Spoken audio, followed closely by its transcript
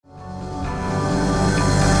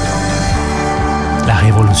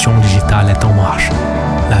révolution digitale est en marche.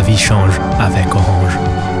 La vie change avec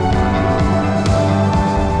Orange.